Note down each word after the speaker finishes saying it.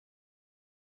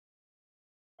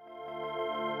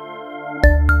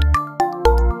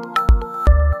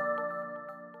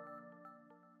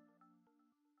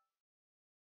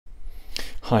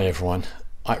Hi everyone.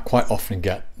 I quite often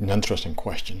get an interesting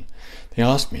question. They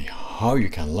ask me how you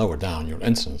can lower down your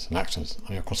incidents and accidents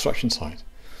on your construction site.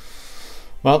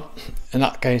 Well, in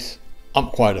that case, I'm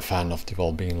quite a fan of the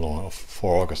well-being law of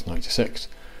 4 August 96,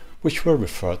 which will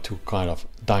refer to kind of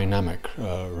dynamic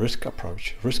risk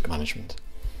approach, risk management.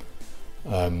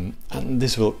 And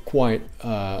this will quite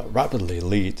rapidly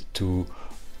lead to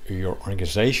your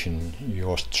organization,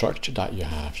 your structure that you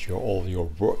have, all your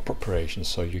work preparations,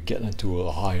 so you get into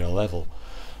a higher level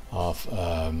of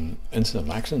incident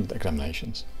and accident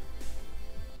examinations.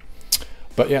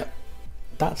 But yet,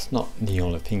 that's not the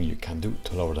only thing you can do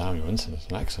to lower down your incidents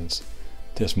and accidents.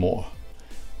 There's more.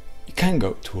 You can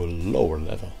go to a lower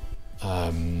level.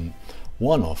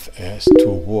 One of is to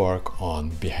work on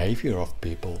behavior of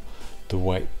people, the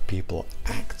way people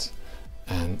act,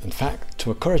 and in fact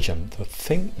to encourage them to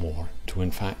think more, to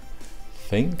in fact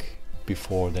think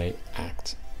before they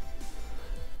act.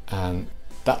 And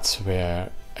that's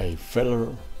where a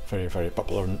very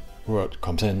popular word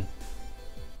comes in: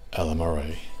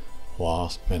 LMRA,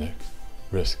 last minute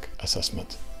risk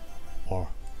assessment, or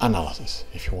analysis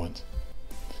if you want.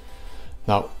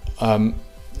 Now,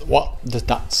 what does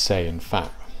that say in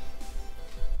fact?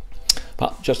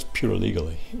 But just pure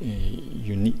legally,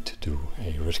 you need to do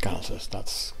a risk analysis.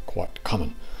 That's quite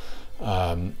common.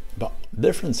 But the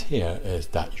difference here is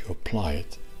that you apply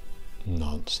it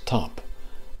non-stop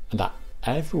and that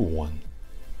everyone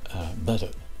does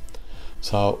it.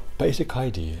 So basic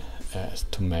idea is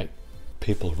to make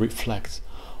people reflect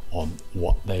on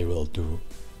what they will do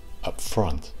up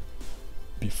front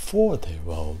before they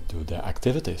will do their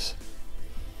activities.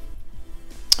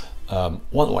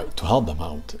 One way to help them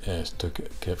out is to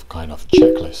give kind of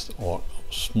checklists or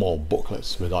small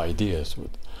booklets with ideas,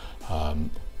 with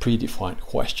predefined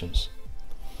questions.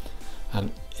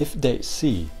 And if they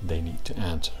see they need to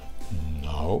answer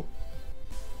no,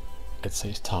 it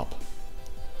says stop.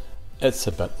 It's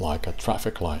a bit like a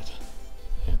traffic light.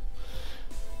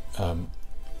 Yeah.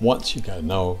 Once you get a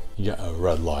no, you get a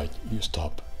red light, you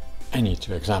stop. And you need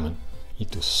to examine, you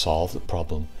need to solve the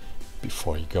problem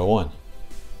before you go on.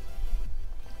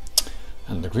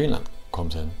 And the green light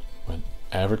comes in when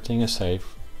everything is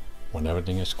safe, when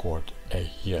everything is scored a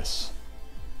yes.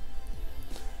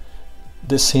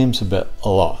 This seems a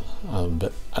lot, a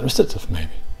bit administrative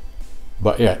maybe,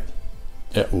 but yet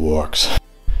it works.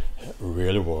 It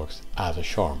really works as a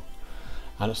charm.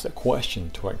 And it's a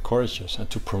question to encourage this and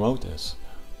to promote this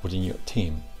within your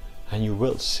team, and you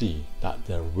will see that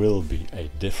there will be a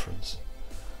difference.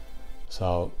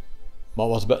 So what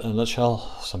was a bit in a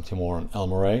nutshell, something more on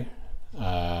LMRA.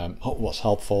 Hope it was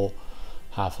helpful.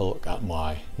 Have a look at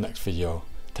my next video.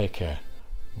 Take care.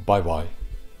 Bye bye.